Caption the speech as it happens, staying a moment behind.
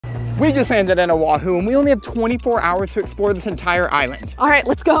We just landed in Oahu and we only have 24 hours to explore this entire island. All right,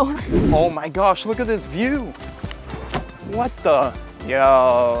 let's go. Oh my gosh, look at this view. What the?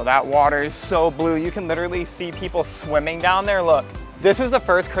 Yo, that water is so blue. You can literally see people swimming down there. Look, this is the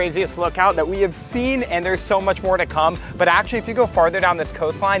first craziest lookout that we have seen, and there's so much more to come. But actually, if you go farther down this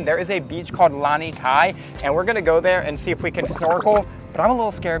coastline, there is a beach called Lani Kai, and we're gonna go there and see if we can snorkel. But I'm a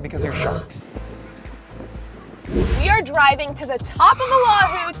little scared because there's sharks. We are driving to the top of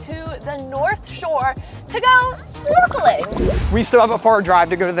Oahu to the North Shore to go snorkeling. We still have a far drive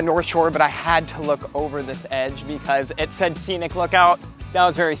to go to the North Shore, but I had to look over this edge because it said scenic lookout. That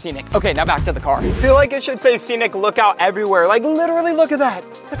was very scenic. Okay, now back to the car. I feel like it should say scenic lookout everywhere. Like literally look at that.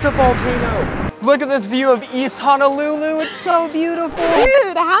 That's a volcano. Look at this view of East Honolulu. It's so beautiful.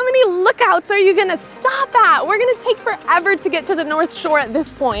 Dude, how many lookouts are you gonna stop at? We're gonna take forever to get to the North Shore at this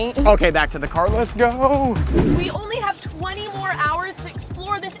point. Okay, back to the car, let's go. We only have 20 more hours to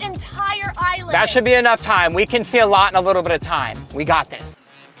explore this entire island. That should be enough time. We can see a lot in a little bit of time. We got this.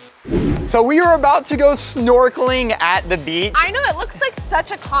 So we are about to go snorkeling at the beach. I know, it looks like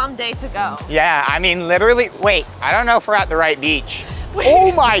such a calm day to go. Yeah, I mean, literally, wait, I don't know if we're at the right beach. Wait.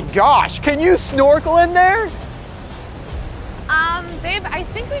 Oh my gosh, can you snorkel in there? Babe, I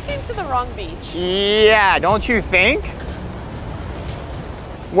think we came to the wrong beach. Yeah, don't you think?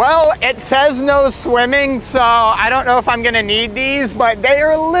 Well, it says no swimming, so I don't know if I'm gonna need these, but they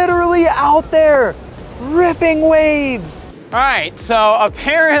are literally out there, ripping waves. All right, so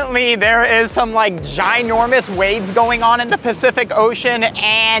apparently there is some like ginormous waves going on in the Pacific Ocean,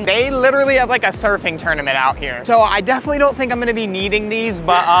 and they literally have like a surfing tournament out here. So I definitely don't think I'm gonna be needing these,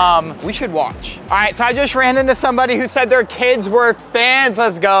 but we should watch. All right, so I just ran into somebody who said their kids were fans.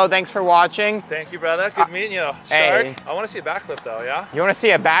 Let's go, thanks for watching. Thank you, brother, good meeting you. Hey. I wanna see a backflip though, yeah? You wanna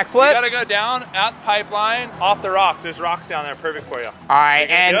see a backflip? You gotta go down at the pipeline, off the rocks. There's rocks down there, perfect for you. All right,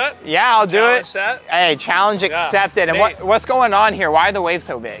 and do it? yeah, I'll do Challenge it. set? Hey, challenge accepted. And Hey. what's going on here? Why are the waves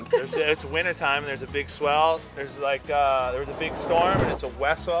so big? It's winter time and there's a big swell. There's like, there was a big storm and it's a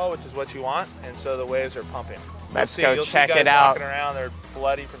west swell, which is what you want. And so the waves are pumping. Let's You'll go see check guys it out. walking around, they're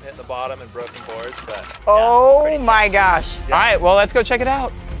bloody from hitting the bottom and broken boards, but. Oh yeah, my gosh. Yeah. All right, well, let's go check it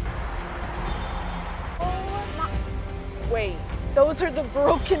out. Oh my, wait, those are the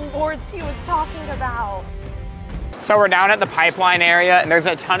broken boards he was talking about. So we're down at the pipeline area and there's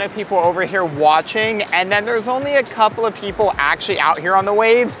a ton of people over here watching, and then there's only a couple of people actually out here on the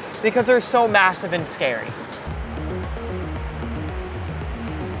waves because they're so massive and scary.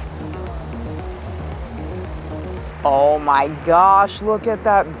 Oh my gosh, look at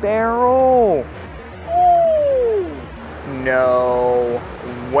that barrel. Ooh. No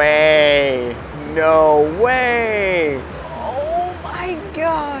way. No way. Oh my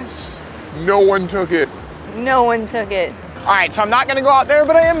gosh. No one took it. No one took it. All right, so I'm not gonna go out there,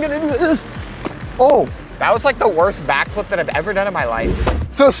 but I am gonna do this. Oh, that was like the worst backflip that I've ever done in my life.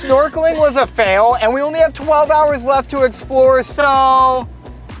 So snorkeling was a fail, and we only have 12 hours left to explore, so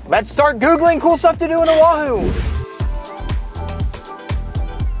let's start Googling cool stuff to do in Oahu.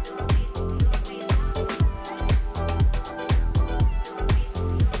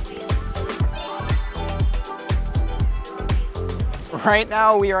 Right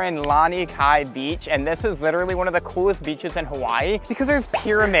now we are in Lani Kai Beach, and this is literally one of the coolest beaches in Hawaii because there's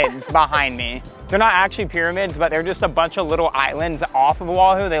pyramids behind me. They're not actually pyramids, but they're just a bunch of little islands off of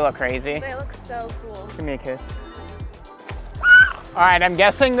Oahu. They look crazy. They look so cool. Give me a kiss. All right, I'm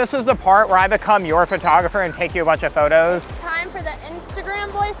guessing this is the part where I become your photographer and take you a bunch of photos. It's time for the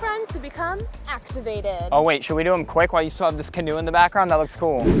Instagram boyfriend to become activated. Oh wait, should we do them quick while you still have this canoe in the background? That looks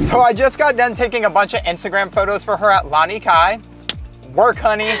cool. So I just got done taking a bunch of Instagram photos for her at Lani Kai. Work,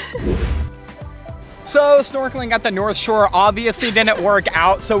 honey. So snorkeling at the North Shore obviously didn't work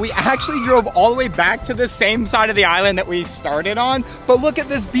out, so we actually drove all the way back to the same side of the island that we started on. But look at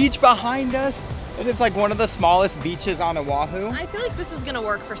this beach behind us. It is like one of the smallest beaches on Oahu. I feel like this is gonna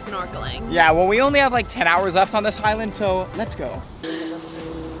work for snorkeling. Yeah, well, we only have like 10 hours left on this island, so let's go.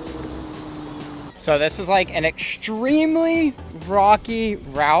 So this is like an extremely rocky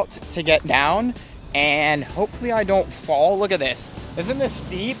route to get down, and hopefully I don't fall. Look at this. Isn't this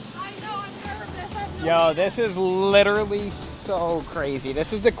steep? I know, I'm nervous. Yo, this is literally so crazy.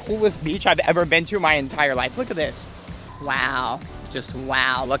 This is the coolest beach I've ever been to in my entire life. Look at this. Wow, just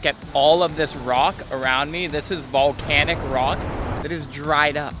wow. Look at all of this rock around me. This is volcanic rock that is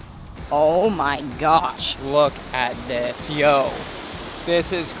dried up. Oh my gosh, look at this, yo.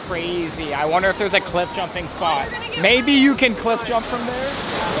 This is crazy. I wonder if there's a cliff jumping spot. Maybe you can cliff jump from there?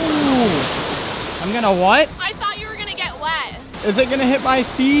 Ooh. I'm gonna what? I thought you were gonna get wet. Is it gonna hit my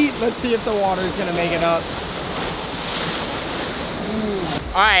feet? Let's see if the water is gonna make it up. Ooh.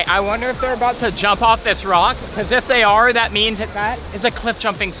 All right, I wonder if they're about to jump off this rock, because if they are, that means that is a cliff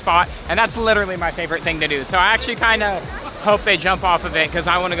jumping spot, and that's literally my favorite thing to do. So I actually kind of hope they jump off of it, because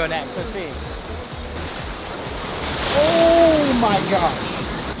I want to go next. Let's see. Oh my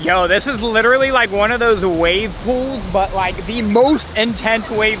gosh. Yo, this is literally like one of those wave pools, but like the most intense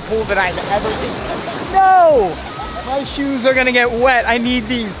wave pool that I've ever seen. No! My shoes are gonna get wet. I need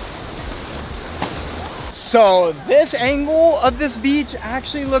these. So this angle of this beach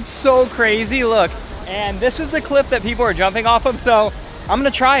actually looks so crazy. Look, and this is the cliff that people are jumping off of, so I'm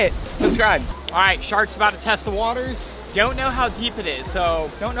gonna try it. Subscribe. All right, shark's about to test the waters. Don't know how deep it is,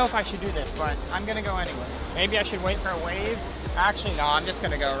 so don't know if I should do this, but I'm gonna go anyway. Maybe I should wait for a wave. Actually, no, I'm just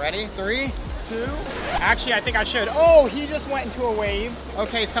gonna go. Ready? 3, 2. Actually, I think I should. Oh, he just went into a wave.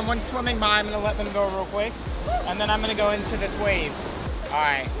 Okay, someone's swimming by. I'm gonna let them go real quick, and then I'm gonna go into this wave. All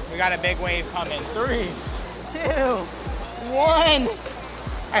right, we got a big wave coming. 3, 2, 1.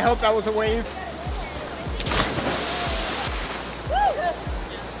 I hope that was a wave.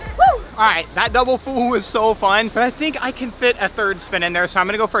 All right, that double full was so fun, but I think I can fit a third spin in there, so I'm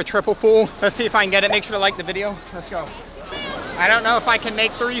gonna go for a triple full. Let's see if I can get it. Make sure to like the video. Let's go. I don't know if I can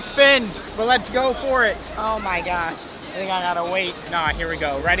make 3 spins, but let's go for it. Oh my gosh, I think I gotta wait. Nah, here we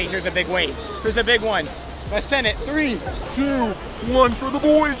go. Ready? Here's a big wave. Here's a big one. Let's send it. 3, 2, 1 for the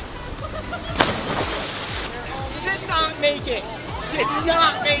boys. Did not make it. Did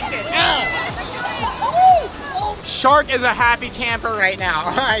not make it. Shark is a happy camper right now.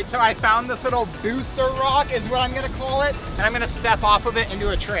 All right, so I found this little booster rock is what I'm gonna call it, and I'm gonna step off of it and do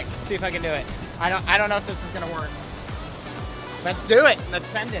a trick. See if I can do it. I don't know if this is gonna work. Let's do it. Let's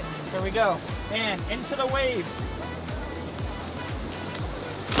send it. Here we go. And into the wave.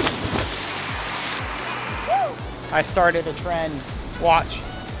 Woo! I started a trend. Watch.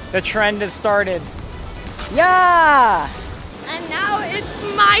 The trend has started. Yeah! And now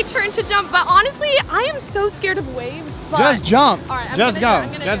it's my turn to jump, but honestly, I am so scared of waves. But... Just jump. All right, Just go.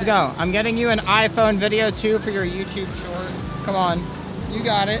 Just go. I'm getting you an iPhone video too for your YouTube short. Come on. You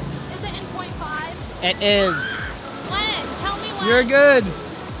got it. Is it in 0.5? It is. When? Tell me when. You're good.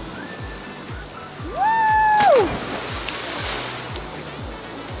 Woo!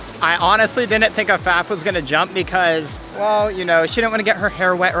 I honestly didn't think AFFAF was gonna jump because, well, you know, she didn't want to get her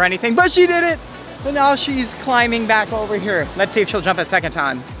hair wet or anything, but she did it. But now she's climbing back over here. Let's see if she'll jump a second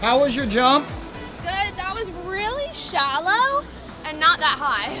time. How was your jump? Good. That was really shallow and not that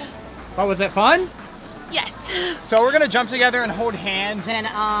high. Oh, was it fun? Yes. So we're gonna jump together and hold hands and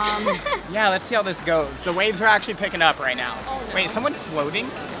yeah, let's see how this goes. The waves are actually picking up right now. Oh, no. Wait, someone's floating?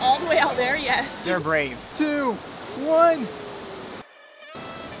 All the way out there, yes. They're brave. 2, 1.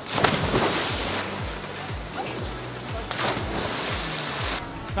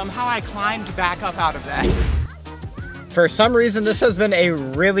 Somehow I climbed back up out of that. For some reason, this has been a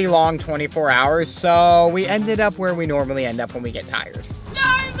really long 24 hours, so we ended up where we normally end up when we get tired.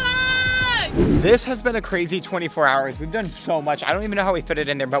 Starbucks! This has been a crazy 24 hours. We've done so much. I don't even know how we fit it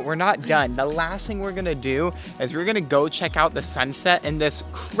in there, but we're not done. The last thing we're gonna do is we're gonna go check out the sunset in this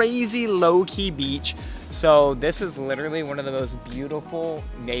crazy low-key beach. So this is literally one of the most beautiful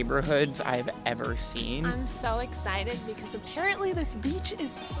neighborhoods I've ever seen. I'm so excited because apparently this beach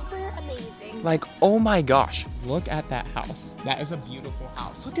is super amazing. Like, oh my gosh, look at that house. That is a beautiful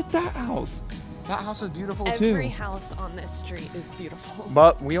house. Look at that house. That house is beautiful too. Every house on this street is beautiful.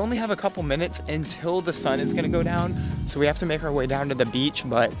 But we only have a couple minutes until the sun is gonna go down. So we have to make our way down to the beach,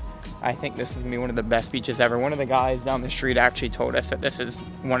 but I think this is gonna be one of the best beaches ever. One of the guys down the street actually told us that this is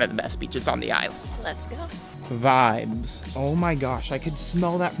one of the best beaches on the island. Let's go. Vibes. Oh my gosh, I could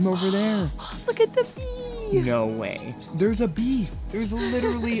smell that from over there. Look at the bee. No way. There's a bee. There's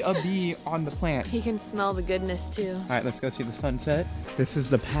literally a bee on the plant. He can smell the goodness too. All right, let's go see the sunset. This is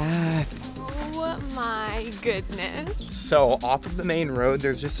the path. Oh my goodness. So off of the main road,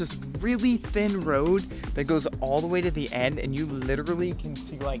 there's just this really thin road that goes all the way to the end, and you literally can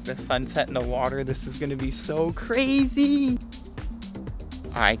see like the sunset in the water. This is gonna be so crazy.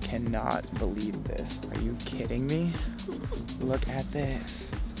 I cannot believe this. Are you kidding me? Look at this.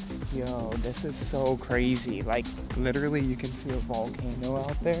 Yo, this is so crazy. Like, literally you can see a volcano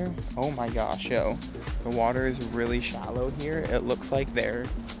out there. Oh my gosh, yo. The water is really shallow here. It looks like they're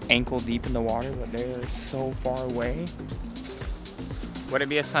ankle deep in the water, but they're so far away. Would it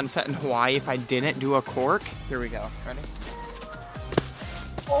be a sunset in Hawaii if I didn't do a cork? Here we go. Ready?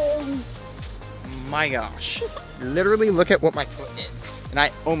 Oh my gosh. Literally look at what my foot did. And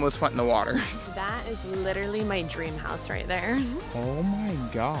I almost went in the water. That is literally my dream house right there. Oh my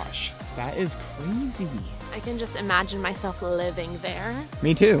gosh, that is crazy. I can just imagine myself living there.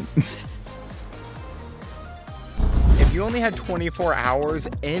 Me too. If you only had 24 hours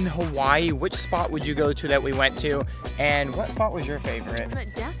in Hawaii, which spot would you go to that we went to? And what spot was your favorite? But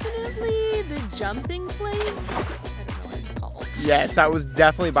definitely the jumping place. I don't know what it's called. Yes, that was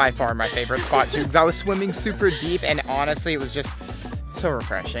definitely by far my favorite spot too, because I was swimming super deep and honestly, it was just so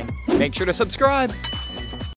refreshing. Make sure to subscribe.